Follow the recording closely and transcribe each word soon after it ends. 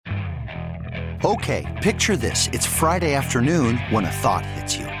Okay, picture this. It's Friday afternoon when a thought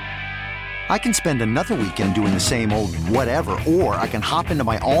hits you. I can spend another weekend doing the same old whatever, or I can hop into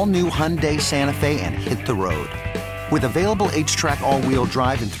my all-new Hyundai Santa Fe and hit the road. With available H-Track all-wheel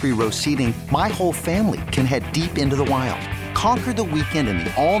drive and 3-row seating, my whole family can head deep into the wild. Conquer the weekend in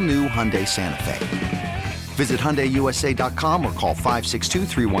the all-new Hyundai Santa Fe. Visit HyundaiUSA.com or call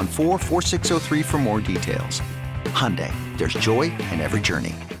 562-314-4603 for more details. Hyundai, there's joy in every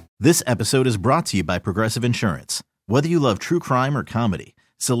journey. This episode is brought to you by Progressive Insurance. Whether you love true crime or comedy,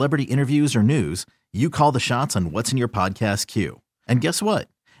 celebrity interviews or news, you call the shots on what's in your podcast queue. And guess what?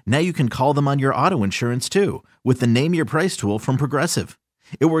 Now you can call them on your auto insurance too with the Name Your Price tool from Progressive.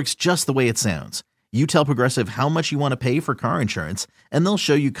 It works just the way it sounds. You tell Progressive how much you want to pay for car insurance, and they'll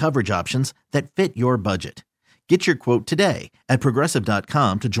show you coverage options that fit your budget. Get your quote today at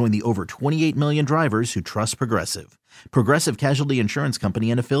Progressive.com to join the over 28 million drivers who trust Progressive. Progressive Casualty Insurance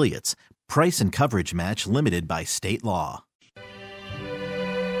Company and Affiliates. Price and coverage match limited by state law.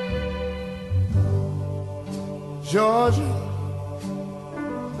 Georgia,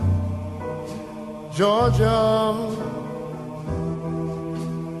 Georgia,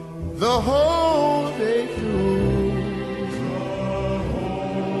 the whole day through.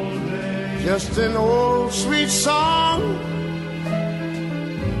 Just an old sweet song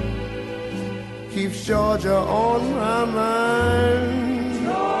keeps Georgia on my mind.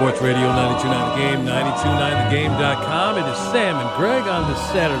 Sports Radio 92.9 The Game, 929thegame.com. It is Sam and Greg on this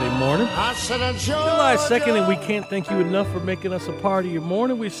Saturday morning. July 2nd, and we can't thank you enough for making us a part of your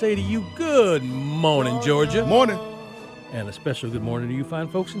morning. We say to you, good morning, Georgia. Morning. And a special good morning to you fine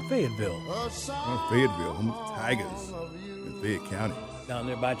folks in Fayetteville. Fayetteville, home of the Tigers in Fayette County. Down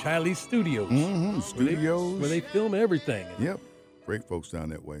there by Charlie Studios. Studios. Where they film everything. Yep. Great folks down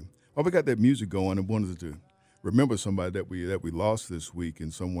that way. Well, we got that music going and wanted to remember somebody that we lost this week,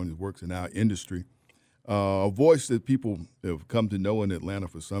 and someone who works in our industry. A voice that people have come to know in Atlanta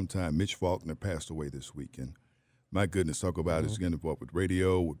for some time. Mitch Faulkner passed away this week. And my goodness, talk about his getting involved with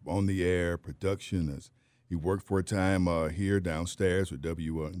radio, with on the air, production. As he worked for a time here downstairs with the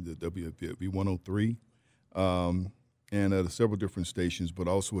W103. And several different stations, but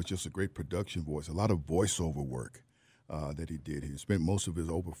also it's just a great production voice, a lot of voiceover work that he did. He spent most of his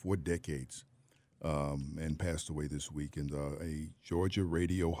over 4 decades and passed away this week. And a Georgia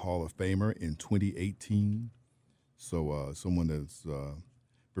Radio Hall of Famer in 2018. So someone that's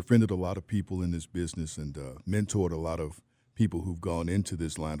befriended a lot of people in this business and mentored a lot of people who've gone into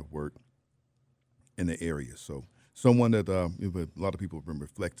this line of work in the area. So someone that a lot of people have been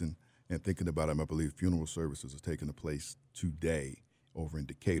reflecting and thinking about him. I believe funeral services are taking place today over in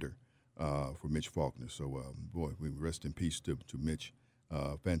Decatur for Mitch Faulkner. So, boy, we rest in peace to Mitch.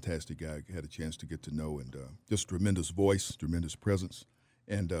 Fantastic guy. Had a chance to get to know, and just tremendous voice, tremendous presence,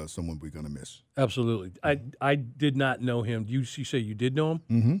 and someone we're going to miss. Absolutely. I did not know him. You say you did know him?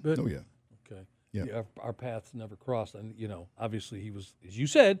 Mm-hmm. Oh, yeah. Okay. Yeah. Our paths never crossed. And, obviously he was, as you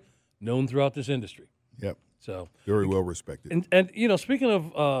said, known throughout this industry. Yep. So very well respected. And speaking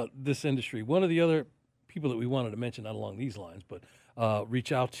of this industry, one of the other people that we wanted to mention, not along these lines, but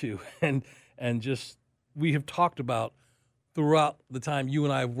reach out to and just we have talked about throughout the time you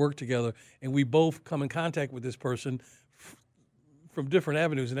and I have worked together, and we both come in contact with this person from different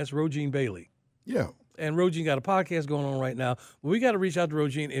avenues, and that's Rogene Bailey. Yeah. And Rogene got a podcast going on right now. But we got to reach out to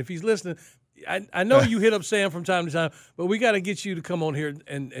Rogene. If he's listening, I know you hit up Sam from time to time, but we got to get you to come on here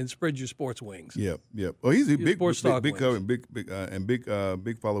and spread your sports wings. Yep. Well, he's a big cover and big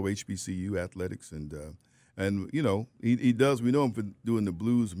follow HBCU athletics, and he does. We know him for doing the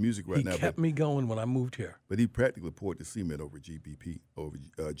blues music right now. He kept me going when I moved here. But he practically poured the cement over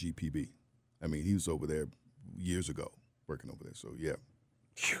GPB. I mean, he was over there years ago working over there. So yeah.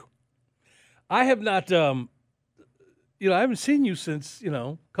 Phew. I have not. I haven't seen you since,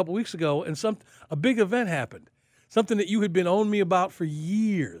 a couple weeks ago, and a big event happened, something that you had been on me about for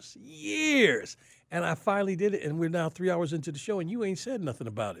years, and I finally did it, and we're now 3 hours into the show, and you ain't said nothing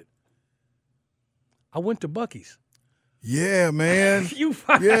about it. I went to Buc-ee's. Yeah, man. You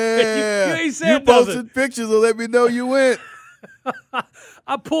ain't said You posted pictures to let me know you went.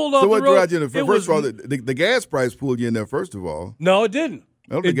 I pulled off the road. So what brought you in? First of all, the gas price pulled you in there, first of all. No, it didn't.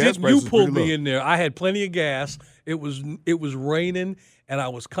 It didn't. You pulled me in there. I had plenty of gas. It was raining, and I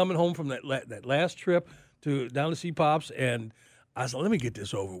was coming home from that last trip down to see Pops, and I said, let me get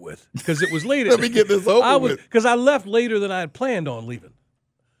this over with, because it was late. Let me get this over with. Because I left later than I had planned on leaving.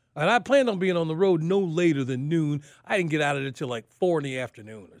 And I planned on being on the road no later than noon. I didn't get out of there till like 4 in the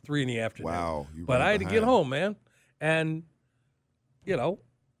afternoon or 3 in the afternoon. Wow. But I had to get home, man. And,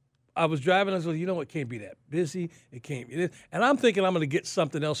 I was driving. I was like, you know what? It can't be that busy. It can't be this. And I'm thinking I'm going to get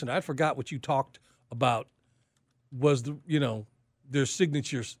something else. And I forgot what you talked about was their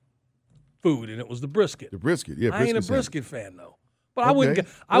signature food, and it was the brisket. The brisket, yeah. I ain't a sandwich. brisket fan though. But Okay.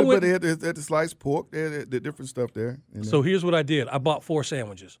 I wouldn't. But they had the sliced pork. They had the different stuff there. So here's what I did. I bought 4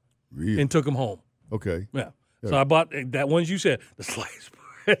 sandwiches Really? and took them home. Okay. Yeah. So I bought that ones you said, the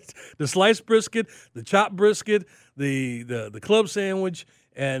sliced brisket, the chopped brisket, the club sandwich,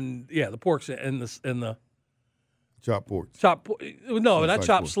 and the pork and the Chopped pork. chopped. No, not Sliced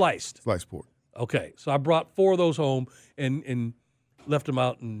chopped, pork. sliced. Sliced pork. Okay, so I brought 4 of those home and left them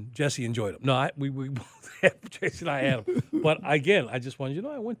out, and Jesse enjoyed them. No, we both had, Tracy and I had them. But again, I just wanted you to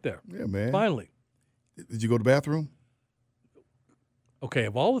know I went there. Yeah, man. Finally. Did you go to the bathroom? Okay,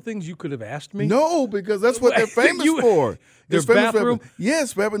 of all the things you could have asked me. No, because that's what they're famous for. Their They're famous bathroom?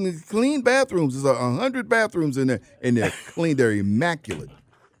 Yes, having clean bathrooms. There's 100 bathrooms in there, and they're clean. They're immaculate.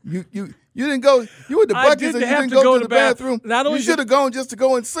 You didn't go. You were at the I Buc-ee's and didn't you have didn't to go to the bathroom. bathroom. Not only You should have gone just to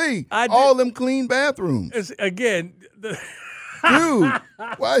go and see all them clean bathrooms. Again, Dude, why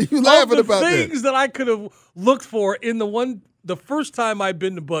are you laughing of the about that? things that I could have looked for in the first time I'd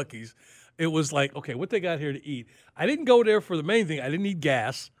been to Buc-ee's, it was like, okay, what they got here to eat? I didn't go there for the main thing. I didn't need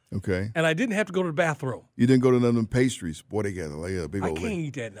gas, Okay. and I didn't have to go to the bathroom. You didn't go to none of them pastries. Boy, they got a big I old can't list.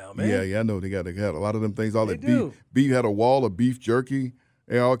 eat that now, man. Yeah, I know they got a lot of them things. All They that do. beef. You had a wall of beef jerky,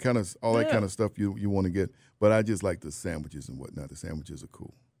 and all that Yeah. kind of stuff you want to get. But I just like the sandwiches and whatnot. The sandwiches are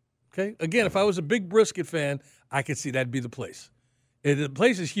cool. Okay. Again, if I was a big brisket fan, I could see that'd be the place. And the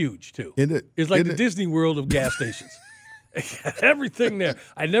place is huge too. Isn't it? It's like Isn't the it? Disney World of gas stations. Everything there.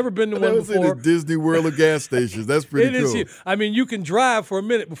 I'd never been to I one never seen before. the Disney World of gas stations. That's pretty It is cool. huge. I mean, you can drive for a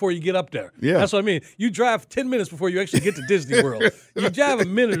minute before you get up there. Yeah. That's what I mean. You drive 10 minutes before you actually get to Disney World. You drive a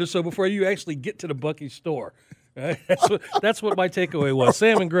minute or so before you actually get to the Buc-ee's store. Right? That's what my takeaway was.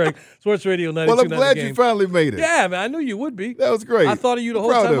 Sam and Greg, Sports Radio 92.9 Well, I'm The glad Game. you finally made it. Yeah, man, I knew you would be. That was great. I thought of you the I'm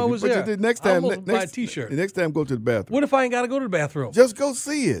whole proud time of I you. was But there. you did next I time. almost buy a T-shirt. Next time, go to the bathroom. What if I ain't got to go to the bathroom? Just go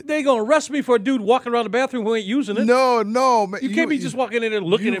see it. They gonna arrest me for a dude walking around the bathroom who ain't using it. No, man. You can't be just walking in there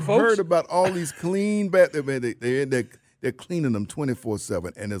looking at folks. You heard about all these clean bathrooms. They're cleaning them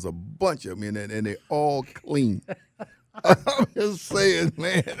 24/7, and there's a bunch of them, and they're all clean. I'm just saying,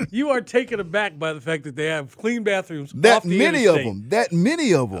 man. You are taken aback by the fact that they have clean bathrooms. That off the many of interstate. them. That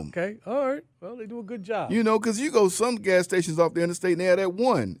many of them. Okay, all right. Well, they do a good job. You know, because you go some gas stations off the interstate and they have that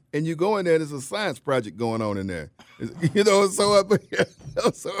one, and you go in there, there's a science project going on in there. You know, so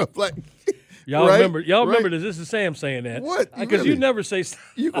I'm like, Y'all right? remember that this is Sam saying that. What? Because Really? you never say.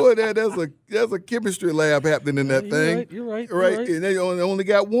 You go in there, there's a chemistry lab happening in that You're thing. right, you're right, Right, you're right. and they only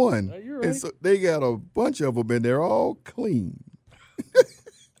got one. You're And right. so they got a bunch of them, and they're all clean.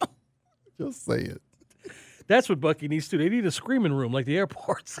 Just saying. That's what Bucky needs to. They need a screaming room like the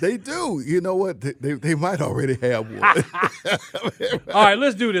airports. They do. You know what? They might already have one. All right,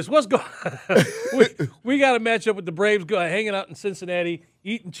 let's do this. What's going? we got a matchup with the Braves hanging out in Cincinnati,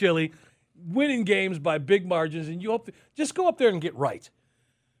 eating chili, winning games by big margins, and you hope just go up there and get right.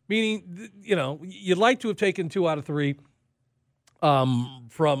 Meaning, you'd like to have taken 2 out of 3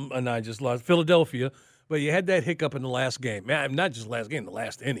 from, and I just lost Philadelphia, but you had that hiccup in the last game. Man, not just last game, the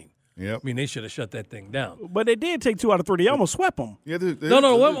last inning. Yep. I mean, they should have shut that thing down. But they did take 2 out of 3. They almost swept them. Yeah,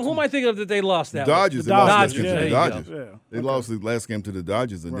 No. Who am I thinking of that they lost that? Dodgers. The They lost Dodgers, last game to there the you Dodgers. go. Yeah. They lost the last game to the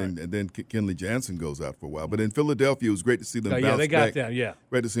Dodgers, and then Kenley Jansen goes out for a while. But in Philadelphia, it was great to see them bounce back. Yeah, they got that. Yeah.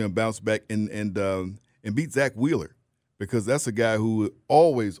 Great to see him bounce back and beat Zach Wheeler, because that's a guy who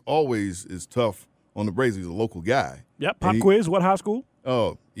always is tough on the Braves. He's a local guy. Yep. Pop And he- quiz. What high school?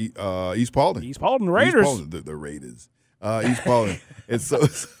 Oh, East Paulding. East Paulding Raiders. East Paulding, the Raiders. East Paulding. And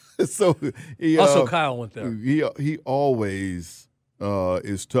so he Also, Kyle went there. He always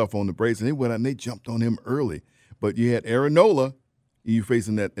is tough on the Braves, and they went out and they jumped on him early. But you had Aaron Nola, you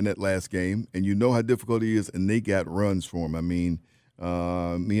facing that in that last game, and you know how difficult he is, and they got runs for him. I mean,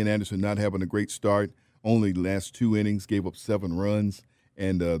 me and Anderson not having a great start, only last 2 innings, gave up 7 runs,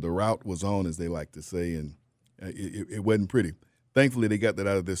 and the route was on, as they like to say, and it wasn't pretty. Thankfully, they got that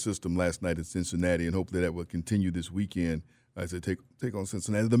out of their system last night in Cincinnati, and hopefully that will continue this weekend as they take on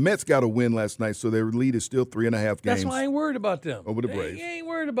Cincinnati. The Mets got a win last night, so their lead is still 3.5 games. That's why I ain't worried about them. Over the Braves. You ain't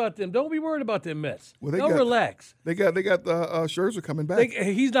worried about them. Don't be worried about them Mets. Well, they Don't got- relax. They got Scherzer coming back.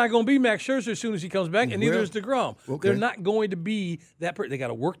 He's not going to be Max Scherzer as soon as he comes back, and neither Well, is DeGrom. okay. They're not going to be that. They got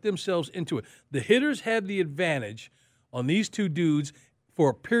to work themselves into it. The hitters have the advantage on these 2 dudes for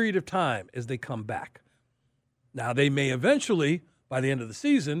a period of time as they come back. Now they may eventually, by the end of the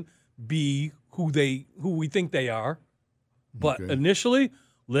season, be who we think they are. But Okay. initially,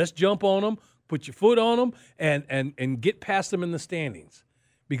 let's jump on them, put your foot on them, and get past them in the standings.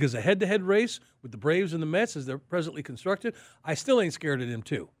 because a head-to-head race with the Braves and the Mets as they're presently constructed, I still ain't scared of them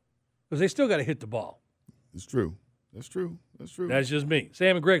too, because they still got to hit the ball. It's true. That's true. That's true. That's just me.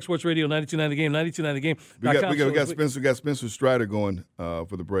 Sam and Greg, Sports Radio 92.9 The Game, 92.9 The Game. We got Spencer Strider going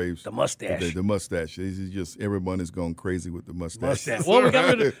for the Braves. The mustache. Today. The mustache. He's just everyone is going crazy with the mustache. Well, we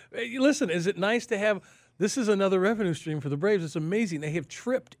got rid of. Listen, is it nice to have? This is another revenue stream for the Braves. It's amazing. They have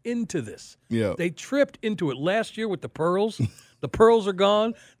tripped into this. Yeah. They tripped into it last year with the pearls. The pearls are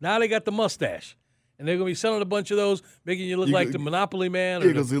gone. Now they got the mustache. And they're going to be selling a bunch of those, making you look like the Monopoly Man. Yeah,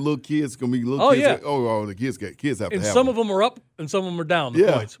 because the little kids going to be little kids. Yeah. The kids have to have and them. some of them are up and some of them are down,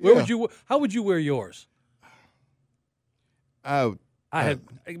 the points. How would you wear yours? Mine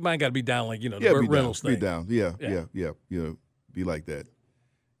got to be down like, the Burt Reynolds thing. Be down. Yeah. Be like that.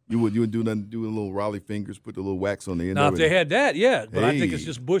 You wouldn't do nothing, do a little Raleigh fingers, put the little wax on the end. Now, of if it. they had that, yeah, but I think it's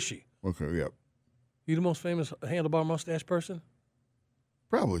just bushy. Okay, yeah. You the most famous handlebar mustache person?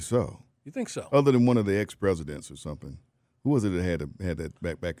 Probably so. You think so? Other than one of the ex-presidents or something. Who was it that had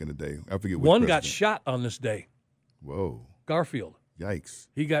that back in the day? I forget which One president. got shot on this day. Whoa. Garfield. Yikes.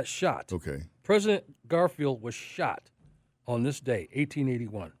 He got shot. Okay. President Garfield was shot on this day,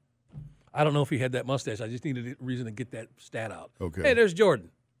 1881. I don't know if he had that mustache. I just needed a reason to get that stat out. Okay. Hey, there's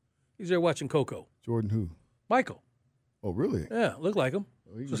Jordan. He's there watching Coco. Jordan who? Michael. Oh, really? Yeah, looked like him.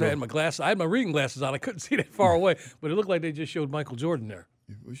 Oh, he I had my glasses. I had my reading glasses on. I couldn't see that far away, but it looked like they just showed Michael Jordan there.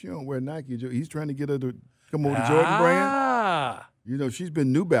 Well, she don't wear Nike. He's trying to get her to come over to Jordan brand. She's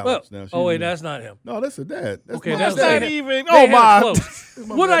been New Balance now. That's not him. No, that's her dad. That's not even. Oh, my.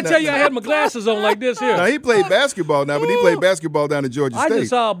 What did I tell you? I had my glasses on like this here. Now, he played basketball now, but he played basketball down at Georgia State. I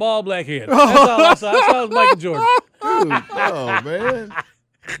just saw a ball black head. That's all I saw. I saw it was Michael Jordan. Dude, oh, man.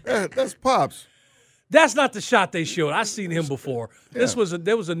 That's Pops. That's not the shot they showed. I've seen him before. There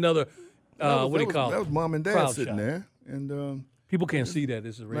was another, what do you call it? That was mom and dad Crowd sitting shot. there. And people can't see that.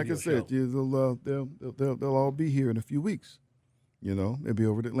 This is a radio like I said, show. they'll all be here in a few weeks. They'll be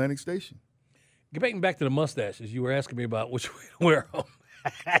over at Atlantic Station. Getting back to the mustaches, you were asking me about which way to wear them.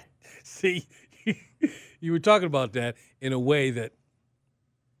 See, you were talking about that in a way that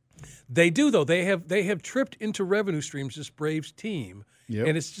they do, though. They have tripped into revenue streams, this Braves team. Yep.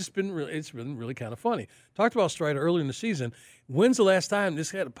 And it's just been really kind of funny. Talked about Strider earlier in the season. When's the last time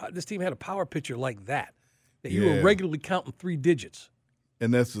this team had a power pitcher like that you were regularly counting 3 digits?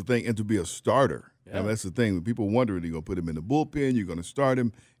 And that's the thing. And to be a starter, Yeah. that's the thing. When people wonder, you're going to put him in the bullpen, you're going to start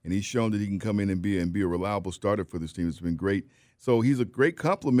him, and he's shown that he can come in and be a reliable starter for this team. It's been great. So he's a great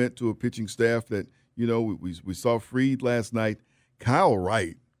compliment to a pitching staff that, we saw Fried last night. Kyle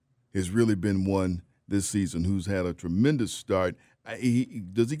Wright has really been one this season who's had a tremendous start.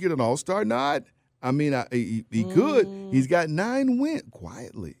 Does he get an all-star nod? I mean, he could. He's got 9 wins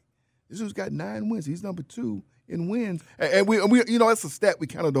quietly. This dude's got 9 wins. He's number 2 in wins. And we that's a stat we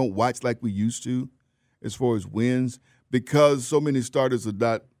kind of don't watch like we used to as far as wins because so many starters are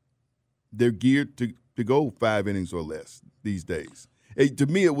not – they're geared to go 5 innings or less these days. To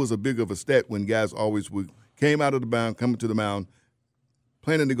me, it was a big of a stat when guys always came out of the mound, coming to the mound,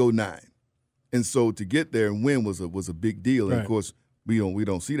 planning to go 9. And so to get there and win was a big deal. And, of course, we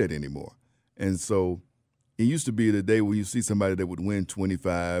don't see that anymore. And so it used to be the day when you see somebody that would win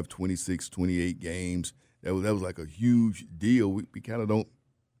 25, 26, 28 games. That was like a huge deal. We kind of don't.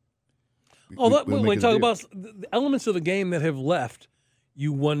 When we talk about the elements of the game that have left,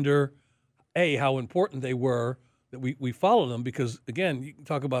 you wonder, A, how important they were, that we follow them because, again, you can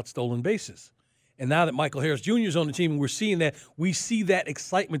talk about stolen bases. And now that Michael Harris Jr. is on the team and we're seeing that, we see that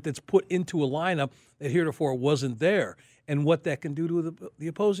excitement that's put into a lineup that heretofore wasn't there and what that can do to the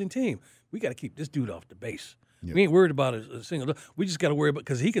opposing team. We got to keep this dude off the base. Yep. We ain't worried about a single. We just got to worry about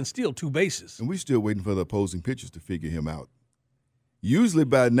because he can steal 2 bases. And we're still waiting for the opposing pitchers to figure him out. Usually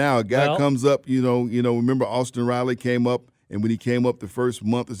by now, a guy comes up, remember Austin Riley came up, and when he came up the first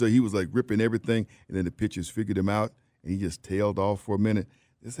month or so, he was like ripping everything, and then the pitchers figured him out, and he just tailed off for a minute.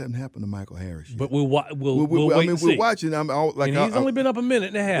 This hasn't happened to Michael Harris yet. But we'll wait and see. We're watching. He's only been up a minute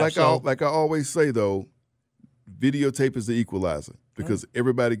and a half. Like I always say, though, videotape is the equalizer because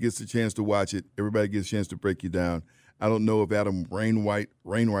everybody gets a chance to watch it. Everybody gets a chance to break you down. I don't know if Adam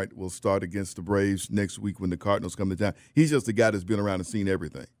Wainwright will start against the Braves next week when the Cardinals come to town. He's just a guy that's been around and seen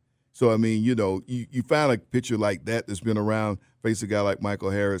everything. So, I mean, you find a pitcher like that that's been around, face a guy like Michael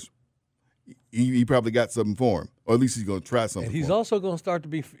Harris, he probably got something for him, or at least he's going to try something. And he's also going to start to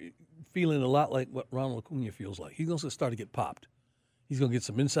be feeling a lot like what Ronald Acuna feels like. He's going to start to get popped. He's going to get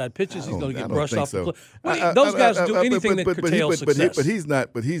some inside pitches. He's going to get brushed off the cliff. Those guys do anything that curtails success.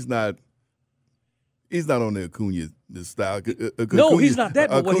 But he's not. He's not on the Acuna style. No, he's not that,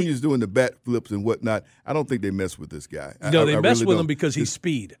 but Acuna's doing the bat flips and whatnot. I don't think they mess with this guy. No, they mess really with don't. him because he's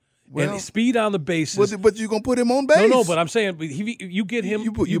speed. Well, and speed on the bases. But you're going to put him on base. No, but I'm saying you get him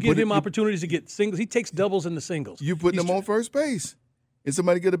you give him opportunities to get singles. He takes doubles into singles. You're putting him on first base. And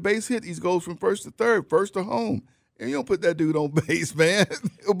somebody get a base hit, he goes from first to third, first to home. And you don't put that dude on base, man.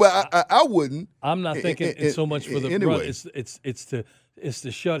 But I wouldn't. I'm not thinking it's so much for the anyway. run. It's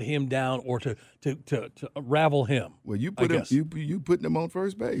to shut him down or to ravel him. Well, you put him you putting him on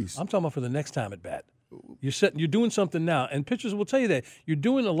first base. I'm talking about for the next time at bat. You're doing something now, and pitchers will tell you that you're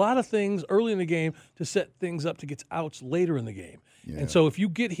doing a lot of things early in the game to set things up to get outs later in the game. Yeah. And so if you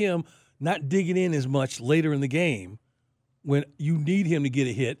get him not digging in as much later in the game, when you need him to get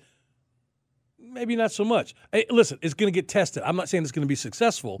a hit, maybe not so much. Hey, listen, it's going to get tested. I'm not saying it's going to be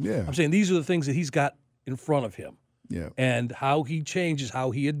successful. Yeah. I'm saying these are the things that he's got in front of him. Yeah. And how he changes,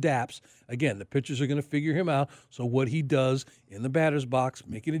 how he adapts. Again, the pitchers are going to figure him out. So what he does in the batter's box,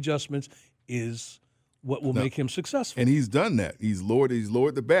 making adjustments, is what will make him successful. And he's done that. He's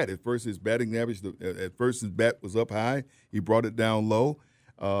lowered the bat. At first, his batting average, his bat was up high. He brought it down low.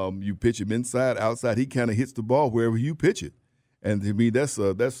 You pitch him inside, outside. He kind of hits the ball wherever you pitch it. And to me, that's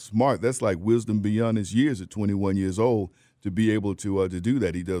smart. That's like wisdom beyond his years at 21 years old to be able to do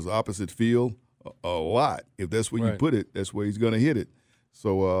that. He does opposite field a lot. If that's where you put it, that's where he's going to hit it.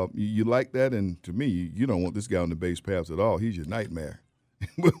 So you like that. And to me, you don't want this guy on the base paths at all. He's your nightmare.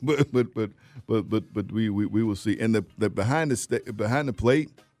 but we will see. And the behind the plate,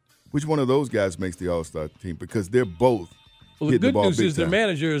 which one of those guys makes the All-Star team? Because they're both. Well, the good news is their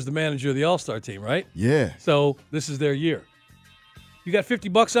manager is the manager of the All-Star team, right? Yeah. So this is their year. You got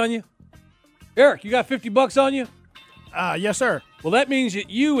 $50 on you? Eric, you got $50 on you? Yes, sir. Well, that means that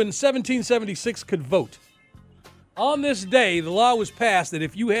you in 1776 could vote. On this day, the law was passed that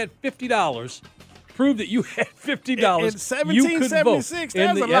if you had $50, prove that you had $50, in you could vote. 1776,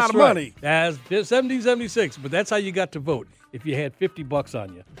 that's a lot of money. That's 1776, but that's how you got to vote, if you had $50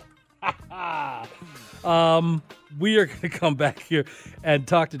 on you. We are going to come back here and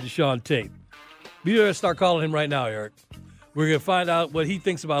talk to Deshaun Tate. We are going to start calling him right now, Eric. We're going to find out what he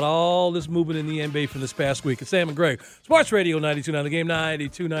thinks about all this movement in the NBA from this past week. It's Sam and Greg, Sports Radio 92.9 The Game,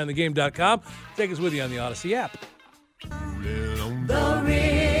 92.9thegame.com. Take us with you on the Odyssey app. The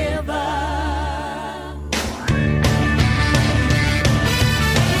river.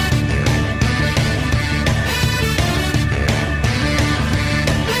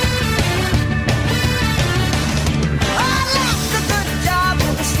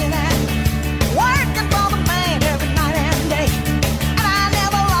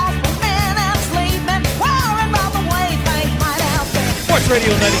 Radio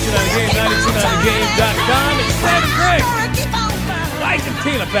 92.9 The Game, 92.9thegame.com. It's Sam and Greg. Mike and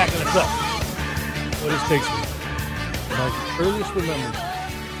Tina backing us up. Well, this takes me my earliest remembrance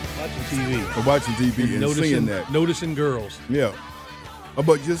watching TV. And seeing that. Noticing girls. Yeah.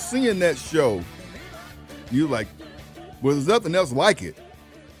 But just seeing that show, you like, well, there's nothing else like it.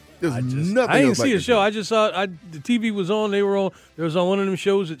 There's nothing else like it. I didn't see the show. I just saw the TV was on. They were on. There was on one of them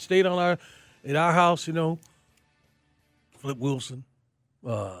shows that stayed on at our house, you know. Flip Wilson.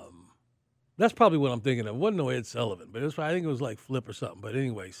 That's probably what I'm thinking of. It wasn't no Ed Sullivan, but I think it was like Flip or something. But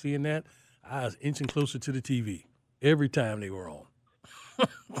anyway, seeing that, I was inching closer to the TV every time they were on.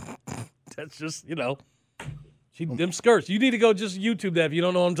 That's just, you know, them skirts. You need to go just YouTube that if you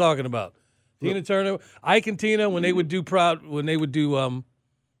don't know what I'm talking about. Tina Turner, Ike and Tina when they would do Proud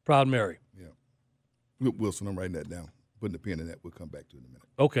Mary. Yeah. Wilson, I'm writing that down. Putting the pen in that. We'll come back to it in a minute.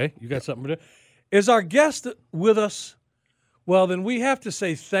 Okay, you got something to do. Is our guest with us? Well, then we have to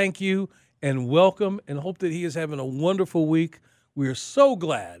say thank you and welcome and hope that he is having a wonderful week. We are so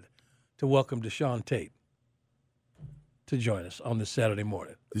glad to welcome Deshaun Tate to join us on this Saturday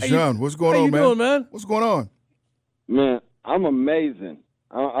morning. Deshaun, what's going on, man? How you doing, man? What's going on? Man, I'm amazing.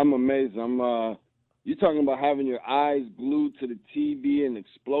 I'm amazing. You talking about having your eyes glued to the TV and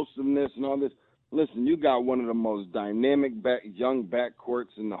explosiveness and all this. Listen, you got one of the most dynamic young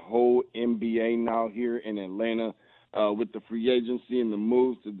backcourts in the whole NBA now here in Atlanta. With the free agency and the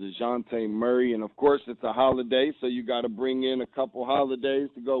moves to DeJounte Murray. And, of course, it's a holiday, so you got to bring in a couple holidays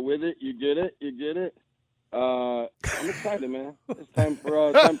to go with it. You get it? I'm excited, man. It's time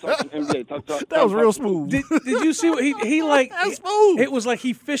for talking NBA. That was real smooth. Did you see what he like? That's smooth. It was like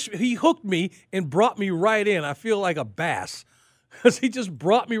he hooked me and brought me right in. I feel like a bass because he just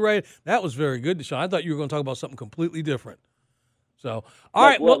brought me right in. That was very good, Deshaun. I thought you were going to talk about something completely different. So, all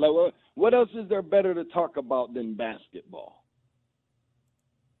right. What else is there better to talk about than basketball?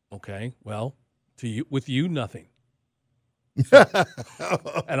 Okay. Well, with you, nothing.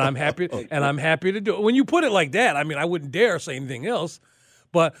 And I'm happy to do it. When you put it like that, I mean, I wouldn't dare say anything else.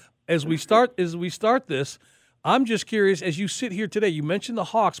 But as we start this, I'm just curious, as you sit here today, you mentioned the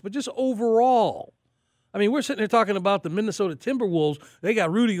Hawks, but just overall, I mean, we're sitting here talking about the Minnesota Timberwolves. They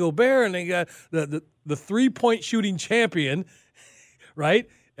got Rudy Gobert, and they got the 3-point shooting champion, right?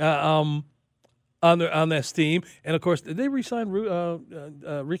 On that team, and of course, did they re-sign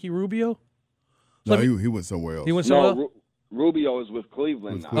Ricky Rubio? No, he went somewhere else. He went somewhere else? Rubio is with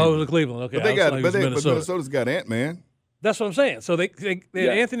Cleveland. Oh, with Cleveland. Okay, but Minnesota's got Ant-Man. That's what I'm saying. So they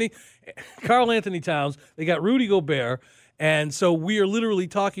had Karl Anthony Towns. They got Rudy Gobert, and so we are literally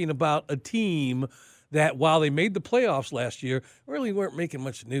talking about a team that, while they made the playoffs last year, really weren't making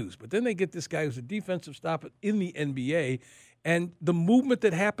much news. But then they get this guy who's a defensive stopper in the NBA, and the movement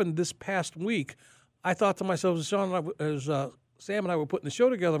that happened this past week, I thought to myself, as Sam and I were putting the show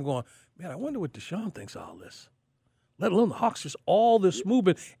together, I'm going, man, I wonder what Deshaun thinks of all this. Let alone the Hawks, just all this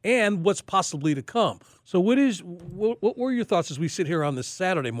movement and what's possibly to come. So what were your thoughts as we sit here on this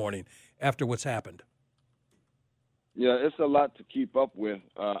Saturday morning after what's happened? Yeah, it's a lot to keep up with,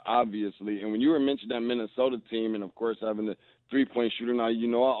 obviously. And when you were mentioning that Minnesota team and, of course, having the three-point shooter, now,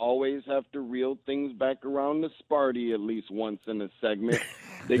 I always have to reel things back around to Sparty at least once in a segment.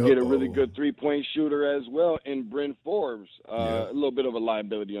 They get a really good three-point shooter as well in Bryn Forbes. A little bit of a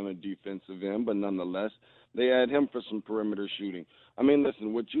liability on the defensive end, but nonetheless, they add him for some perimeter shooting. I mean,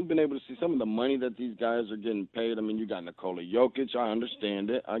 listen, what you've been able to see, some of the money that these guys are getting paid, I mean, you got Nikola Jokic. I understand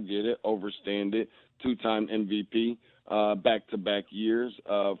it. I get it. Overstand it. 2-time MVP, back-to-back years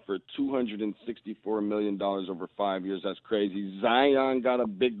for $264 million over 5 years. That's crazy. Zion got a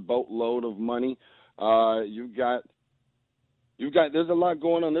big boatload of money. You've got there's a lot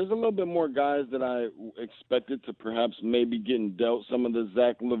going on. There's a little bit more guys that I expected to perhaps maybe getting dealt. Some of the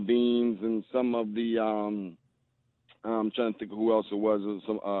Zach LaVines and some of the I'm trying to think of who else it was.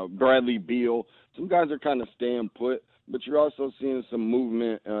 Some Bradley Beal. Some guys are kind of staying put, but you're also seeing some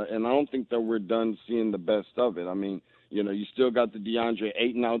movement, and I don't think that we're done seeing the best of it. I mean, you still got the DeAndre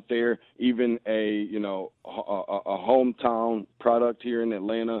Ayton out there, even a hometown product here in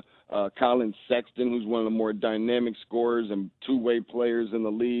Atlanta. Colin Sexton, who's one of the more dynamic scorers and two-way players in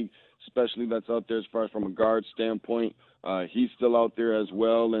the league, especially that's out there as far as from a guard standpoint. He's still out there as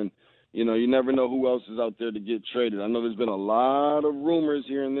well. And, you never know who else is out there to get traded. I know there's been a lot of rumors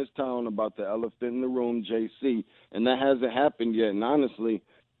here in this town about the elephant in the room, JC, and that hasn't happened yet. And honestly,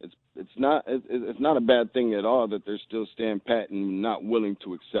 it's not a bad thing at all that they're still staying pat and not willing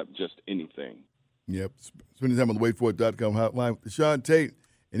to accept just anything. Yep. Spending time on the waitforit.com hotline with Deshaun Tate.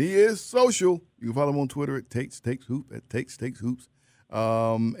 And he is social. You can follow him on Twitter at Takes Hoops, at Takes Hoops.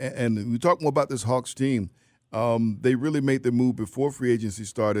 And we talk more about this Hawks team. They really made the move before free agency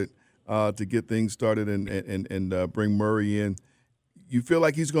started to get things started and bring Murray in. You feel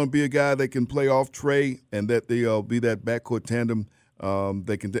like he's going to be a guy that can play off Trey and that they'll be that backcourt tandem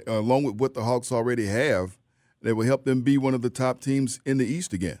that can, along with what the Hawks already have, that will help them be one of the top teams in the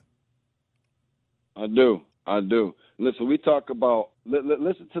East again. I do. Listen, we talk about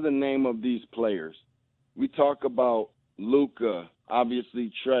listen to the name of these players. We talk about Luka,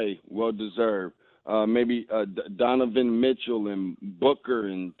 obviously Trey, well deserved. Maybe Donovan Mitchell and Booker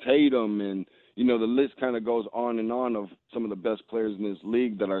and Tatum, and the list kind of goes on and on of some of the best players in this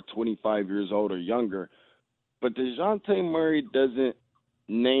league that are 25 years old or younger. But DeJounte Murray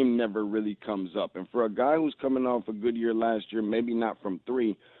name never really comes up. And for a guy who's coming off a good year last year, maybe not from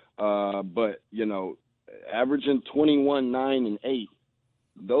three, but averaging 21, 9, and 8.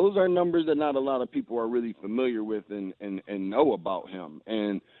 Those are numbers that not a lot of people are really familiar with and know about him.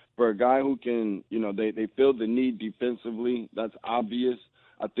 And for a guy who can, they feel the need defensively, that's obvious.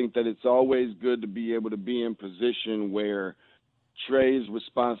 I think that it's always good to be able to be in position where Trey's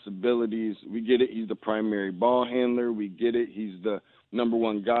responsibilities, we get it, he's the primary ball handler. We get it, he's the number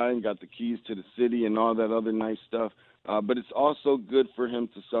one guy and got the keys to the city and all that other nice stuff. But it's also good for him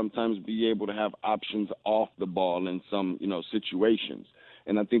to sometimes be able to have options off the ball in some, situations.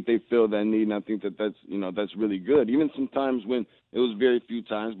 And I think they feel that need, and I think that's really good. Even sometimes when it was very few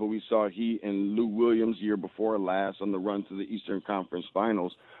times, but we saw he and Lou Williams year before last on the run to the Eastern Conference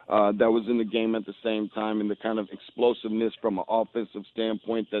Finals, that was in the game at the same time, and the kind of explosiveness from an offensive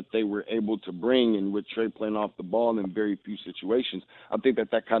standpoint that they were able to bring, and with Trey playing off the ball in very few situations, I think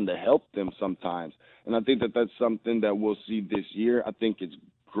that kind of helped them sometimes. And I think that that's something that we'll see this year. I think it's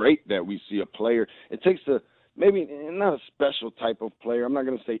great that we see a player. It takes maybe not a special type of player. I'm not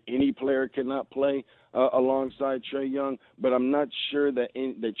going to say any player cannot play alongside Trae Young, but I'm not sure that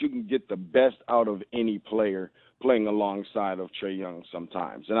you can get the best out of any player playing alongside of Trae Young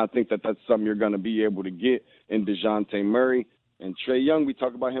sometimes. And I think that that's something you're going to be able to get in DeJounte Murray. And Trae Young, we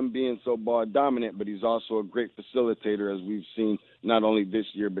talk about him being so ball dominant, but he's also a great facilitator, as we've seen not only this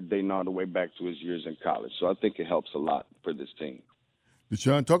year, but dating all the way back to his years in college. So I think it helps a lot for this team.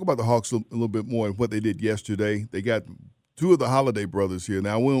 Deshaun, talk about the Hawks a little bit more and what they did yesterday. They got two of the Holiday brothers here.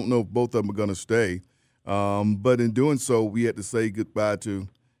 Now, we don't know if both of them are going to stay, but in doing so, we had to say goodbye to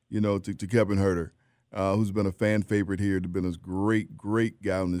Kevin Huerter, who's been a fan favorite here. He's been a great, great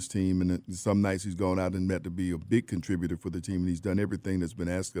guy on this team, and some nights he's gone out and met to be a big contributor for the team, and he's done everything that's been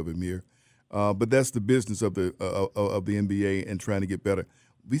asked of him here. But that's the business of the NBA and trying to get better.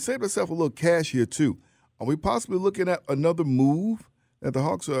 We saved ourselves a little cash here, too. Are we possibly looking at another move that the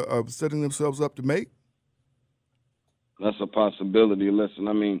Hawks are setting themselves up to make? That's a possibility. Listen,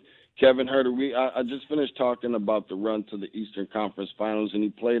 I mean, Kevin Huerter, I just finished talking about the run to the Eastern Conference Finals, and he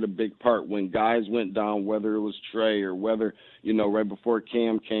played a big part when guys went down, whether it was Trae or whether, right before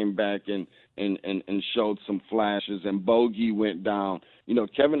Cam came back and showed some flashes and Bogey went down.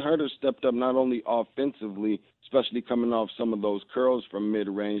 Kevin Huerter stepped up not only offensively, especially coming off some of those curls from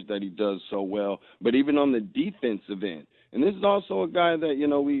mid-range that he does so well, but even on the defensive end. And this is also a guy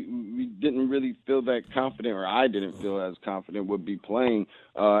that, we didn't really feel that confident, or I didn't feel as confident would be playing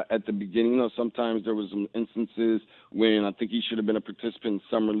at the beginning. Sometimes there was some instances when I think he should have been a participant in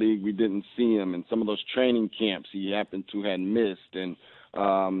Summer League. We didn't see him. And some of those training camps he happened to had missed and,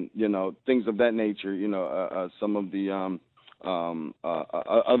 things of that nature, some of the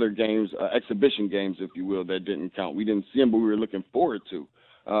other games, exhibition games, if you will, that didn't count. We didn't see him, but we were looking forward to.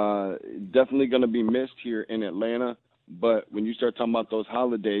 Definitely going to be missed here in Atlanta. But when you start talking about those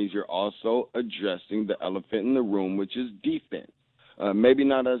holidays, you're also addressing the elephant in the room, which is defense. Maybe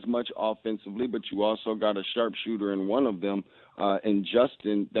not as much offensively, but you also got a sharpshooter in one of them, in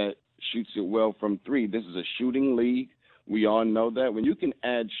Justin, that shoots it well from three. This is a shooting league. We all know that. When you can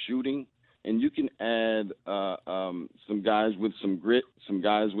add shooting and you can add some guys with some grit, some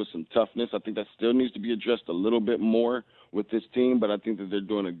guys with some toughness, I think that still needs to be addressed a little bit more with this team, but I think that they're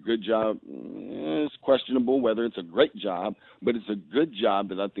doing a good job. It's questionable whether it's a great job, but it's a good job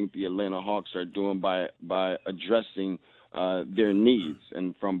that I think the Atlanta Hawks are doing by addressing their needs,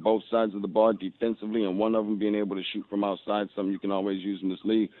 and from both sides of the ball defensively, and one of them being able to shoot from outside, something you can always use in this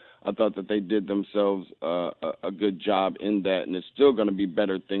league. I thought that they did themselves a good job in that, and it's still going to be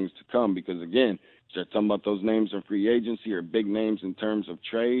better things to come because, again, start talking about those names in free agency or big names in terms of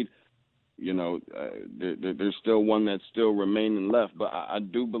trade. There's still one that's still remaining left. But I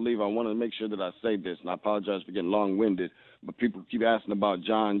do believe, I want to make sure that I say this, and I apologize for getting long-winded, but people keep asking about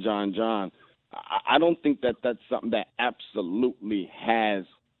John. I don't think that that's something that absolutely has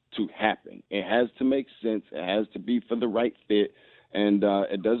to happen. It has to make sense. It has to be for the right fit. And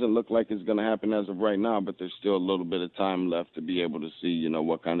it doesn't look like it's going to happen as of right now, but there's still a little bit of time left to be able to see,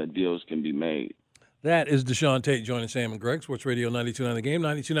 what kind of deals can be made. That is Deshaun Tate joining Sam and Greg, Sports Radio 92.9 The Game,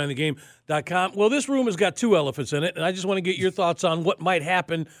 92.9thegame.com. Well, this room has got two elephants in it, and I just want to get your thoughts on what might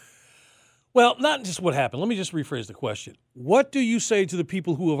happen. Well, not just what happened. Let me just rephrase the question. What do you say to the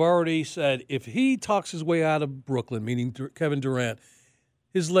people who have already said if he talks his way out of Brooklyn, meaning Kevin Durant,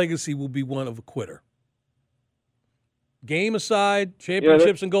 his legacy will be one of a quitter? Game aside,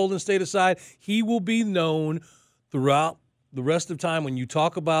 championships and Golden State aside, he will be known throughout the rest of time when you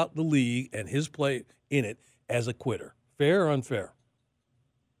talk about the league and his play in it as a quitter. Fair or unfair?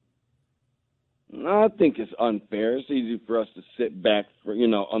 No, I think it's unfair. It's easy for us to sit back,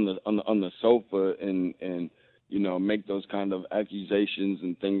 on the sofa and make those kind of accusations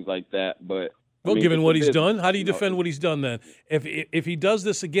and things like that. But given what he's done, how do you defend what he's done then? If he does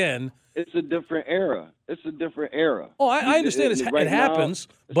this again, it's a different era. It's a different era. Oh, I understand it happens,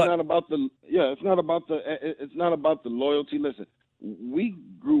 but it's not about the loyalty. Listen, we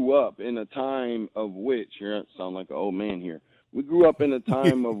grew up in a time of which I sound like an old man here. We grew up in a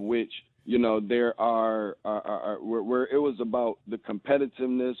time of which there are where it was about the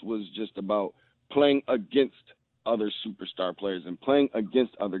competitiveness was just about playing against other superstar players and playing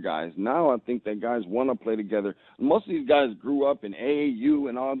against other guys. Now I think that guys want to play together. Most of these guys grew up in AAU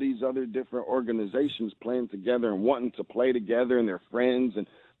and all these other different organizations playing together and wanting to play together, and they're friends, and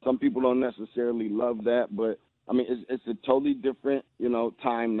some people don't necessarily love that, but it's a totally different,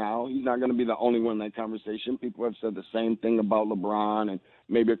 time now. He's not going to be the only one in that conversation. People have said the same thing about LeBron and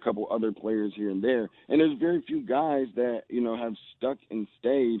maybe a couple other players here and there. And there's very few guys that, have stuck and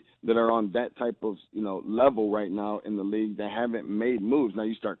stayed that are on that type of, level right now in the league that haven't made moves. Now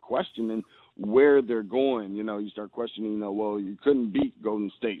you start questioning where they're going. You start questioning, well, you couldn't beat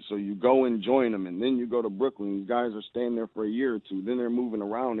Golden State, so you go and join them, and then you go to Brooklyn. These guys are staying there for a year or two. Then they're moving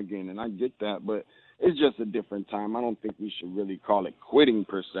around again, and I get that, but it's just a different time. I don't think we should really call it quitting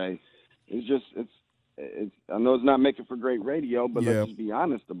per se. It's I know it's not making for great radio, but let's just be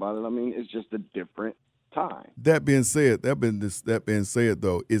honest about it. I mean, it's just a different time. That being said,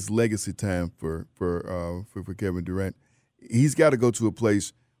 though, it's legacy time for Kevin Durant. He's got to go to a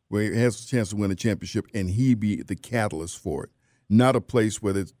place where he has a chance to win a championship, and he be the catalyst for it. Not a place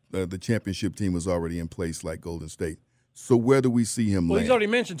where the championship team was already in place like Golden State. So where do we see him land? Well, he's already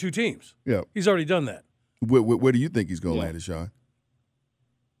mentioned 2 teams. Yeah. He's already done that. Where do you think he's going to land, Deshaun?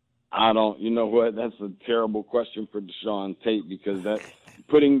 I don't. You know what? That's a terrible question for Deshaun Tate, because that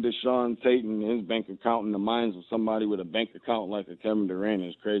putting Deshaun Tate in his bank account in the minds of somebody with a bank account like a Kevin Durant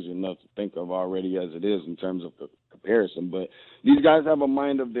is crazy enough to think of already as it is in terms of comparison. But these guys have a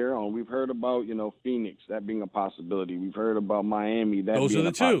mind of their own. We've heard about, Phoenix, that being a possibility. We've heard about Miami, that being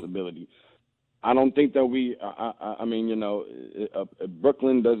a possibility. I don't think that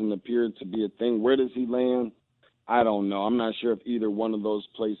Brooklyn doesn't appear to be a thing. Where does he land? I don't know. I'm not sure if either one of those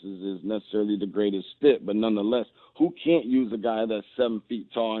places is necessarily the greatest fit, but nonetheless, who can't use a guy that's 7 feet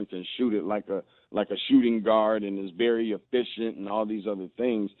tall and can shoot it like a shooting guard and is very efficient and all these other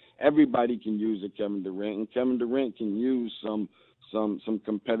things? Everybody can use a Kevin Durant, and Kevin Durant can use some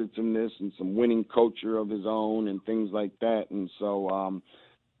competitiveness and some winning culture of his own and things like that. And so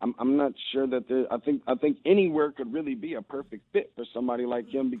I'm not sure that I think anywhere could really be a perfect fit for somebody like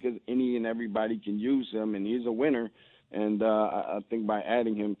him, because any and everybody can use him, and he's a winner. And I think by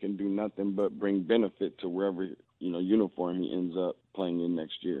adding him can do nothing but bring benefit to wherever uniform he ends up playing in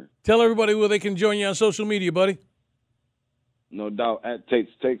next year. Tell everybody where they can join you on social media, buddy. No doubt, at Tate's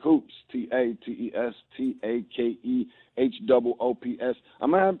Take Hoops, TATESTAKEHOOPS.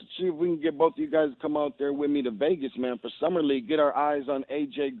 I'm going to have to see if we can get both of you guys to come out there with me to Vegas, man, for Summer League. Get our eyes on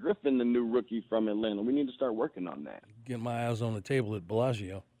A.J. Griffin, the new rookie from Atlanta. We need to start working on that. Get my eyes on the table at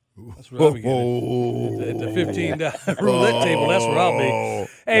Bellagio. That's where I'll be getting at the $15 roulette table. That's where I'll be.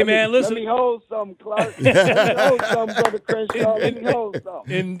 Hey, man, listen. Let me hold some, Clark. Let me hold some, Brother Crenshaw. Let me hold some.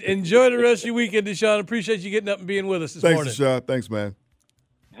 Enjoy the rest of your weekend, Deshaun. Appreciate you getting up and being with us this morning. Thanks, Deshaun. Thanks, man.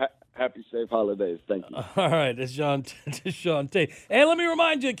 Happy, safe holidays. Thank you. All right, that's Deshaun Tate. And let me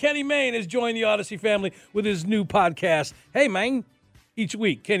remind you, Kenny Mayne has joined the Odyssey family with his new podcast, Hey, Man. Each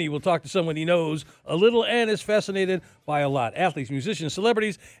week, Kenny will talk to someone he knows a little and is fascinated by a lot. Athletes, musicians,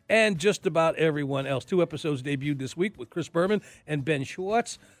 celebrities, and just about everyone else. 2 episodes debuted this week with Chris Berman and Ben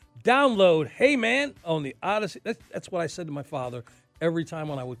Schwartz. Download Hey Man on the Odyssey. That's what I said to my father every time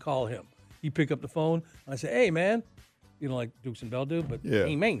when I would call him. He'd pick up the phone, and I'd say, hey, man. Like Dukes and Bell do, but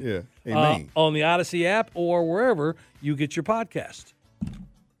Hey Man. Yeah, Hey Man. On the Odyssey app or wherever you get your podcast.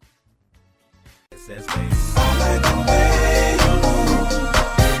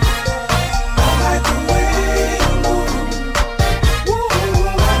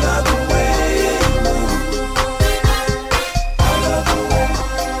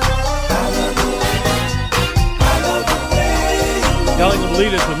 Y'all ain't gonna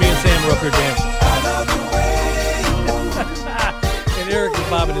believe this, but me and Sam were up here dancing. And Eric is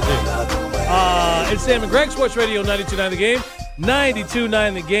bobbing his head. It's Sam and Greg, Sports Radio 92.9 The Game,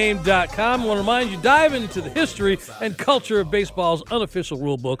 929thegame.com. I want to remind you, dive into the history and culture of baseball's unofficial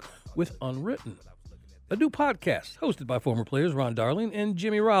rule book with Unwritten, a new podcast hosted by former players Ron Darling and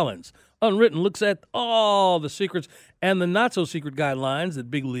Jimmy Rollins. Unwritten looks at all the secrets and the not-so-secret guidelines that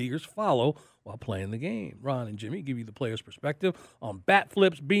big leaguers follow while playing the game. Ron and Jimmy give you the player's perspective on bat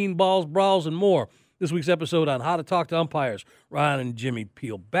flips, bean balls, brawls, and more. This week's episode on how to talk to umpires, Ron and Jimmy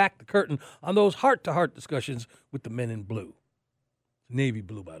peel back the curtain on those heart-to-heart discussions with the men in blue. Navy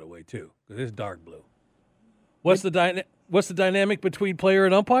blue, by the way, too, because it's dark blue. What's the dynamic between player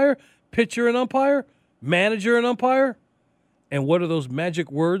and umpire, pitcher and umpire, manager and umpire? And what are those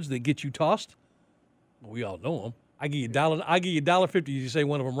magic words that get you tossed? Well, we all know them. I give you $1.50. You say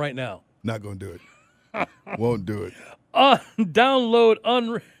one of them right now. Not going to do it. Won't do it. Download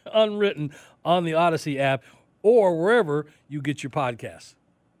Unwritten on the Odyssey app or wherever you get your podcasts.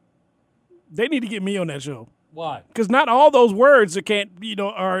 They need to get me on that show. Why? Because not all those words that can't,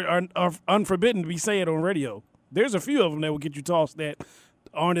 are unforbidden to be said on radio. There's a few of them that will get you tossed that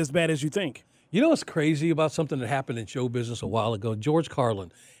aren't as bad as you think. You know what's crazy about something that happened in show business a while ago? George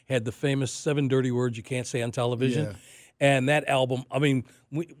Carlin had the famous 7 dirty words you can't say on television. Yeah. And that album, I mean,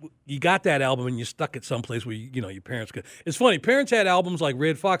 you got that album and you stuck it someplace where, your parents could. It's funny, parents had albums like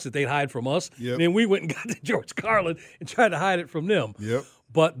Red Fox that they'd hide from us. Yep. And then we went and got to George Carlin and tried to hide it from them. Yep.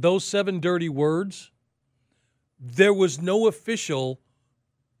 But those 7 dirty words, there was no official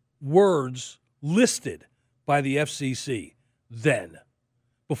words listed by the FCC then,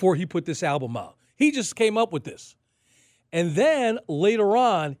 before he put this album out. He just came up with this. And then later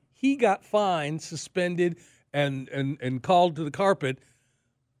on, he got fined, suspended, and called to the carpet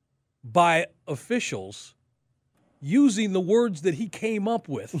by officials using the words that he came up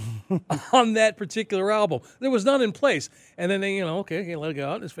with on that particular album. There was none in place. And then they, okay, let it go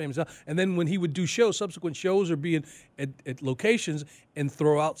out, it's famous. And then when he would do subsequent shows or be at locations and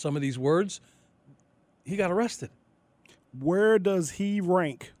throw out some of these words, he got arrested. Where does he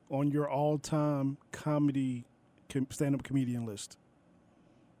rank on your all-time comedy stand-up comedian list?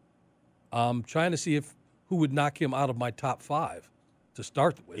 I'm trying to see who would knock him out of my top 5 to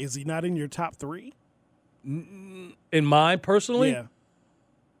start with. Is he not in your top 3? In mine, personally? Yeah.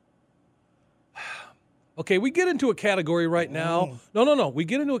 Okay, we get into a category right now. No. We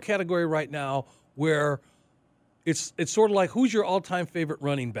get into a category right now where it's sort of like, who's your all-time favorite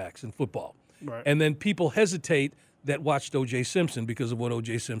running backs in football? Right. And then people hesitate that watched O.J. Simpson because of what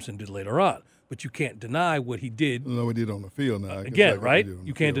O.J. Simpson did later on. But you can't deny what he did. No, we did on the field now. Again, right?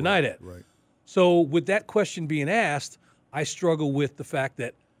 You can't deny that. Right. So with that question being asked, I struggle with the fact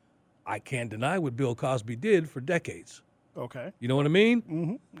that I can't deny what Bill Cosby did for decades. Okay. You know what I mean?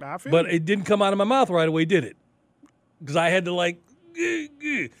 Mm-hmm. I feel But you. it didn't come out of my mouth right away, did it? Because I had to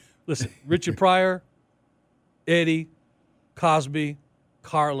listen, Richard Pryor, Eddie, Cosby,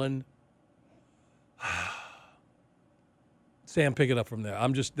 Carlin. Sam, pick it up from there.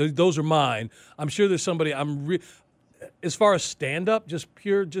 Those are mine. I'm sure there's somebody as far as stand-up, just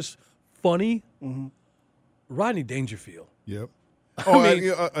funny, Rodney Dangerfield. Yep.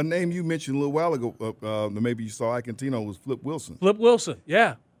 I A name you mentioned a little while ago, maybe you saw Icantino, was Flip Wilson. Flip Wilson,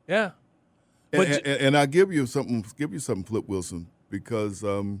 yeah. And I'll give you something, Flip Wilson, because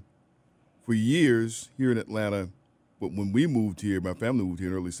for years here in Atlanta, when we moved here, my family moved here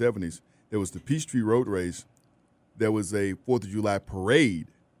in the early 70s, there was the Peachtree Road Race. There was a 4th of July parade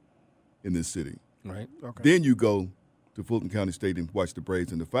in this city. Right. Okay. Then you go to Fulton County Stadium to watch the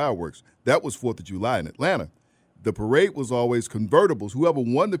parades and the fireworks. That was 4th of July in Atlanta. The parade was always convertibles. Whoever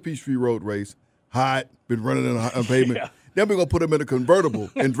won the Peachtree Road Race, hot, been running on pavement, Yeah. then we're going to put them in a convertible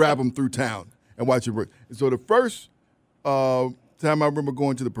and drive them through town and watch it. And so the first time I remember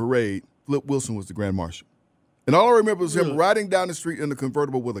going to the parade, Flip Wilson was the Grand Marshal. And all I remember was him riding down the street in the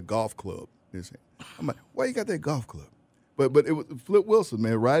convertible with a golf club in his hand. I'm like, why you got that golf club? But it was Flip Wilson,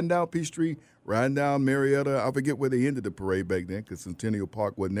 man, riding down Peachtree, riding down Marietta. I forget where they ended the parade back then because Centennial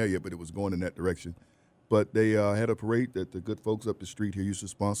Park wasn't there yet, but it was going in that direction. But they had a parade that the good folks up the street here used to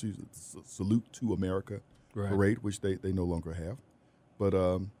sponsor, Salute to America parade, which they no longer have. But,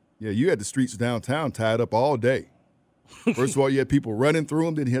 you had the streets downtown tied up all day. First of all, you had people running through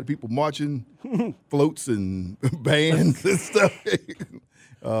them. Then you had people marching, floats and bands and stuff.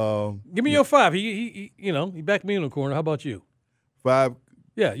 Give me your 5. He backed me in the corner. How about you? 5.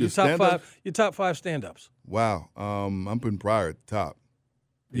 Yeah, your top stand-up? 5. Your top 5 stand-ups. Wow. I'm putting Pryor at the top.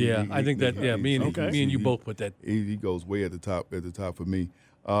 Yeah, I think that. Yeah, me and you both put that. He goes way at the top for me.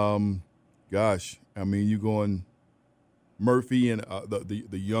 Gosh, I mean, you going Murphy and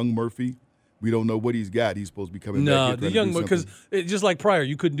the young Murphy. We don't know what he's got. He's supposed to be coming back. No, the young one, because just like Pryor,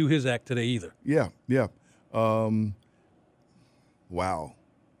 you couldn't do his act today either. Yeah. Wow.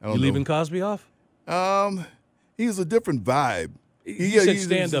 I don't You know. leaving Cosby off? He was a different vibe. He said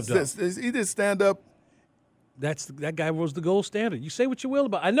stand-up, though. He did stand up. That guy was the gold standard. You say what you will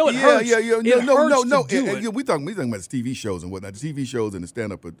about. I know it hurts. Yeah. It hurts to do it. We talking about the TV shows and whatnot. The TV shows and the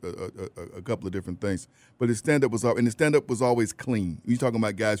stand up, a couple of different things. But his stand up was always clean. You talking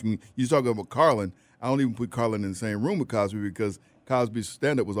about guys? You talking about Carlin? I don't even put Carlin in the same room with Cosby because Cosby's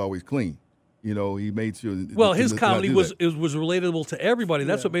stand up was always clean. He made sure. Well, his comedy was relatable to everybody.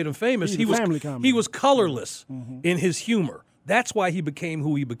 That's what made him famous. He was colorless in his humor. That's why he became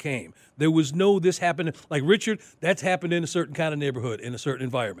who he became. There was no this happened like Richard. That's happened in a certain kind of neighborhood, in a certain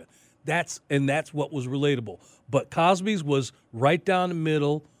environment. That's what was relatable. But Cosby's was right down the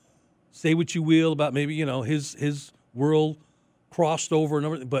middle. Say what you will about maybe his world crossed over and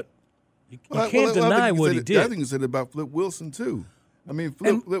everything, but you can't deny what he did. I think you said it about Flip Wilson too. I mean,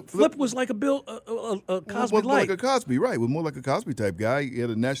 Flip was like a Cosby more like a Cosby, right? Was more like a Cosby type guy. He had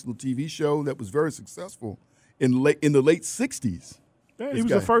a national TV show that was very successful in the late '60s. Yeah, he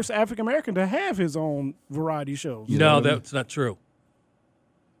was the first African American to have his own variety shows. No, that's not true.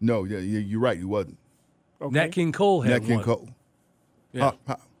 No, yeah, you're right. He wasn't. Okay. Nat King Cole had Nat King one. Cole. Yeah.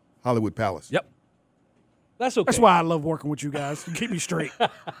 Hollywood Palace. Yep. That's okay. That's why I love working with you guys. You keep me straight.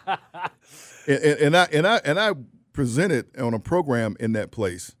 and I presented on a program in that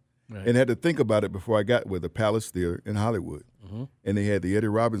place, Right. and had to think about it before I got with the Palace Theater in Hollywood. And they had the Eddie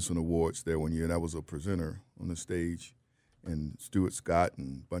Robinson Awards there one year, and I was a presenter on the stage. and Stuart Scott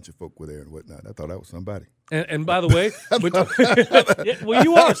and a bunch of folk were there and whatnot. I thought I was somebody. And by the way, well,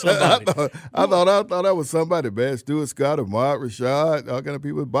 you are somebody. I thought I was somebody, man. Stuart Scott, Ahmad Rashad, all kind of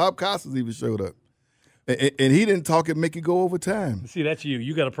people. Bob Costas even showed up. And he didn't talk and make it go over time. See, that's you.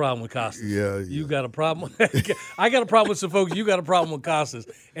 You got a problem with Costas. Yeah. You got a problem. I got a problem with some folks. You got a problem with Costas.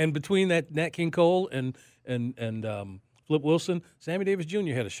 And between that Nat King Cole and Flip Wilson, Sammy Davis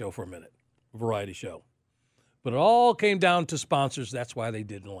Jr. had a show for a minute, a variety show. But it all came down to sponsors. That's why they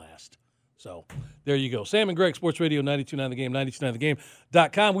didn't last. So there you go. Sam and Greg, Sports Radio 92.9 The Game,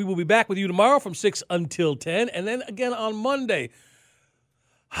 92.9thegame.com. We will be back with you tomorrow from 6 until 10. And then again on Monday,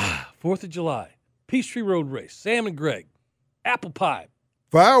 4th of July. Peachtree Road Race, Sam and Greg, apple pie.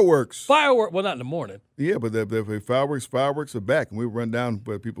 Fireworks. Well, not in the morning. Yeah, but the fireworks are back, and we'll run down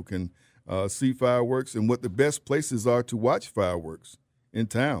where people can see fireworks and what the best places are to watch fireworks in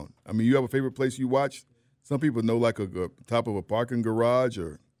town. I mean, you have a favorite place you watch? Some people know like a top of a parking garage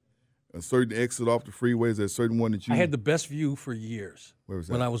or a certain exit off the freeway. Is there a certain one that you – I had the best view for years. Where was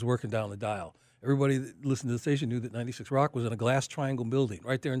that? When I was working down the dial. Everybody that listened to the station knew that 96 Rock was in a glass triangle building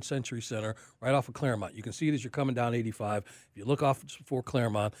right there in Century Center, right off of Claremont. You can see it as you're coming down 85. If you look off before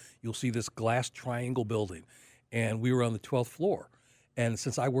Claremont, you'll see this glass triangle building. And we were on the 12th floor. And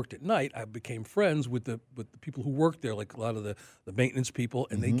since I worked at night, I became friends with the people who worked there, like a lot of the maintenance people,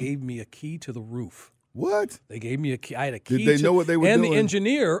 and they gave me a key to the roof. What? They gave me a key. I had a key. Did they know what they were doing? doing? And the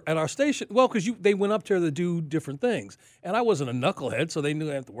engineer at our station, well, because they went up there to do different things. And I wasn't a knucklehead, so they knew I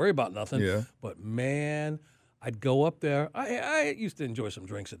didn't have to worry about nothing. Yeah. But, man, I'd go up there. I used to enjoy some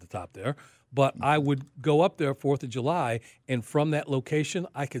drinks at the top there. But I would go up there 4th of July, and from that location,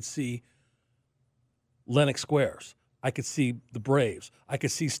 I could see Lenox Squares. I could see the Braves. I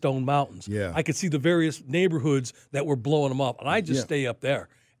could see Stone Mountains. Yeah. I could see the various neighborhoods that were blowing them up. And I'd just stay up there.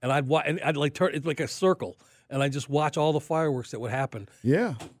 And I'd like turn it like a circle, and I just watch all the fireworks that would happen.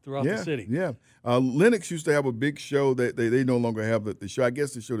 Throughout the city. Yeah. Lenox used to have a big show that they no longer have the show. I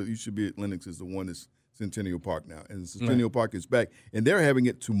guess the show that used to be at Lenox is the one that's Centennial Park now, and Centennial Park is back, and they're having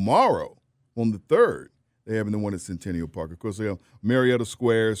it tomorrow on the 3rd. They're having the one at Centennial Park. Of course, Marietta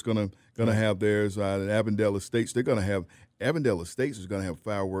Square is gonna have theirs. At Avondale Estates, Avondale Estates is gonna have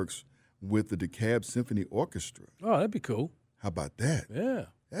fireworks with the DeKalb Symphony Orchestra. Oh, that'd be cool. How about that? Yeah.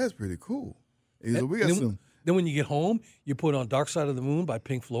 That's pretty cool. So we got Then when you get home, you put on Dark Side of the Moon by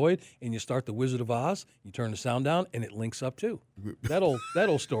Pink Floyd, and you start The Wizard of Oz. You turn the sound down, and it links up too. That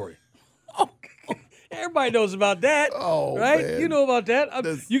old story. Everybody knows about that, right? Man. You know about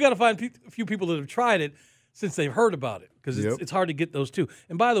that. You got to find a few people that have tried it since they've heard about it, because it's hard to get those two.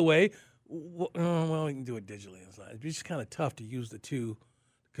 And by the way, well, we can do it digitally inside. It's just kind of tough to use the two,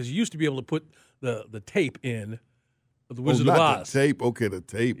 because you used to be able to put the tape in. The Wizard of Oz. The tape. Okay, the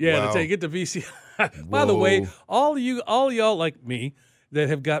tape. Yeah, wow. the tape. Get the VCR. By the way, all y'all like me that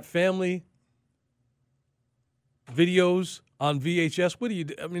have got family videos on VHS. What do you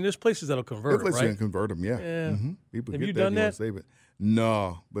do? I mean, there's places that'll convert them, right? Can convert them. Yeah. Mm-hmm. People have get you that, done that? Save it.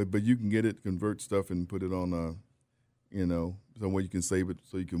 No, but you can get it, convert stuff, and put it on somewhere you can save it,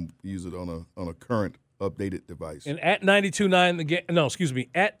 so you can use it on a current updated device. And at 92.9 the game. No, excuse me.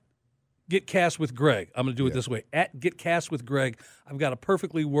 At Get Cast with Greg. I'm going to do it this way. At Get Cast with Greg, I've got a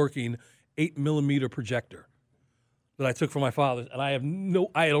perfectly working 8mm projector that I took from my father, and I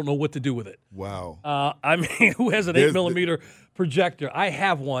don't know what to do with it. Wow. I mean, who has an 8mm projector? I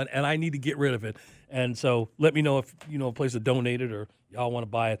have one, and I need to get rid of it. And so let me know if you know a place to donate it or y'all want to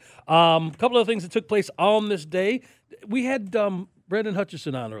buy it. A couple of things that took place on this day. We had Brandon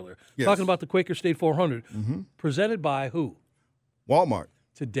Hutchison on earlier talking about the Quaker State 400, presented by who? Walmart.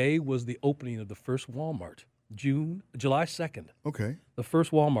 Today was the opening of the first Walmart, July 2nd. Okay. The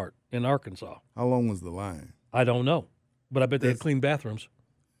first Walmart in Arkansas. How long was the line? I don't know, but I bet they had clean bathrooms.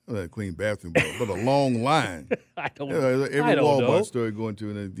 Well, they had clean bathroom, but a long line. I don't know. Every Walmart store you go into,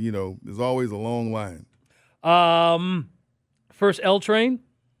 and there's always a long line. First L train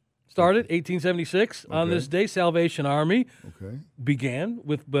started 1876. On this day, Salvation Army began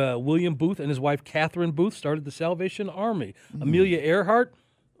with William Booth and his wife Catherine Booth started the Salvation Army. Amelia Earhart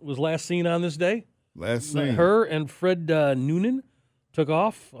was last seen on this day. Last seen. Her and Fred Noonan took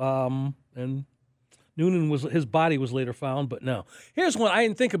off, and Noonan his body was later found, but no. Here's one I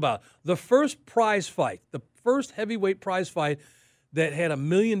didn't think about. The first prize fight, the first heavyweight prize fight that had $1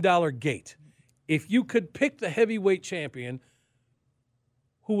 million gate. If you could pick the heavyweight champion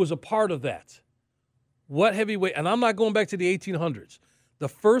who was a part of that, what heavyweight, and I'm not going back to the 1800s, the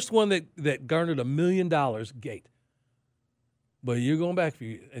first one that garnered $1 million gate. But you're going back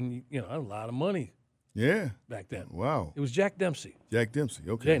and a lot of money. Yeah. Back then. Wow. It was Jack Dempsey. Jack Dempsey,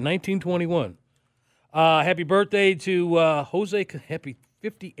 okay. Yeah, 1921. Happy birthday to Jose. Happy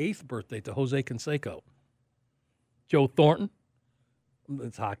 58th birthday to Jose Canseco. Joe Thornton.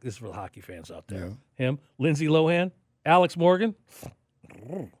 This is for the hockey fans out there. Yeah. Him. Lindsay Lohan. Alex Morgan.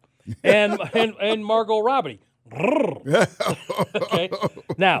 and Margot Robbie. Okay.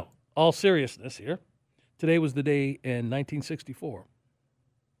 Now, all seriousness here. Today was the day in 1964.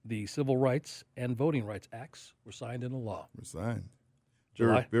 The Civil Rights and Voting Rights Acts were signed into law. We're signed.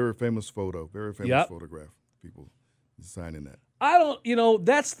 July. Very famous photo. Very famous photograph. People signing that. I don't,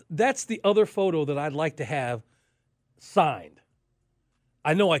 that's the other photo that I'd like to have signed.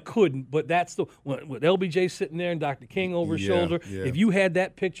 I know I couldn't, but that's the with LBJ sitting there and Dr. King over his shoulder. Yeah. If you had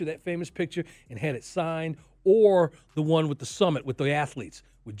that picture, that famous picture, and had it signed, or the one with the summit with the athletes,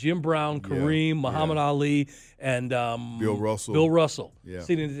 with Jim Brown, Kareem, Muhammad Ali, and Bill Russell.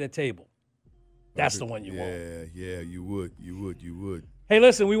 Sitting at that table. That's the one you want. Yeah, you would. Hey,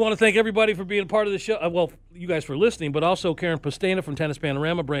 listen, we want to thank everybody for being a part of the show. Well, you guys for listening, but also Karen Pastena from Tennis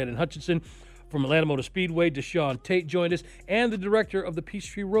Panorama, Brandon Hutchinson from Atlanta Motor Speedway, Deshaun Tate joined us, and the director of the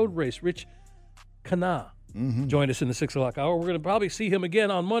Peachtree Road Race, Rich Kana, joined us in the 6 o'clock hour. We're going to probably see him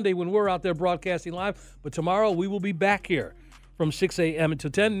again on Monday when we're out there broadcasting live, but tomorrow we will be back here from 6 a.m.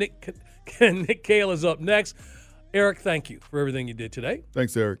 until 10. Nick Cale is up next. Eric, thank you for everything you did today.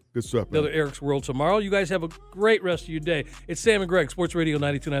 Thanks, Eric. Good stuff, man. Another Eric's World tomorrow. You guys have a great rest of your day. It's Sam and Greg, Sports Radio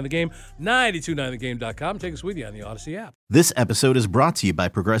 92.9 The Game, 929thegame.com. Take us with you on the Odyssey app. This episode is brought to you by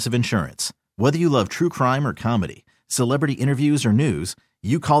Progressive Insurance. Whether you love true crime or comedy, celebrity interviews or news,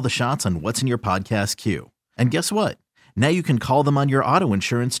 you call the shots on what's in your podcast queue. And guess what? Now you can call them on your auto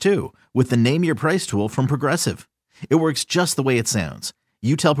insurance too with the Name Your Price tool from Progressive. It works just the way it sounds.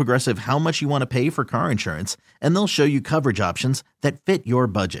 You tell Progressive how much you want to pay for car insurance, and they'll show you coverage options that fit your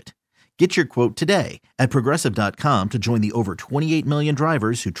budget. Get your quote today at Progressive.com to join the over 28 million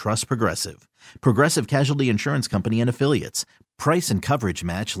drivers who trust Progressive. Progressive Casualty Insurance Company and Affiliates. Price and coverage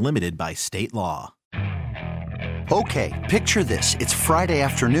match limited by state law. Okay, picture this. It's Friday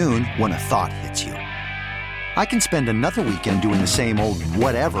afternoon when a thought hits you. I can spend another weekend doing the same old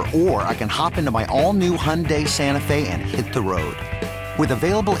whatever, or I can hop into my all-new Hyundai Santa Fe and hit the road. With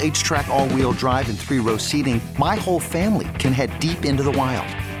available H-Track all-wheel drive and 3-row seating, my whole family can head deep into the wild.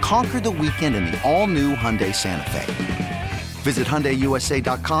 Conquer the weekend in the all-new Hyundai Santa Fe. Visit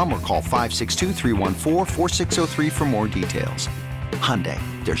HyundaiUSA.com or call 562-314-4603 for more details. Hyundai,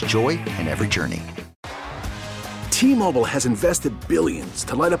 there's joy in every journey. T-Mobile has invested billions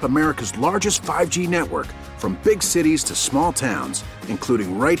to light up America's largest 5G network, from big cities to small towns,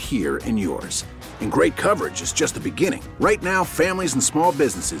 including right here in yours. And great coverage is just the beginning. Right now, families and small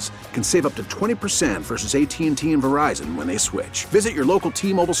businesses can save up to 20% versus AT&T and Verizon when they switch. Visit your local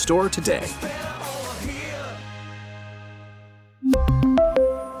T-Mobile store today.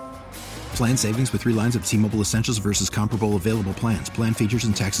 Plan savings with 3 lines of T-Mobile Essentials versus comparable available plans. Plan features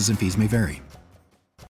and taxes and fees may vary.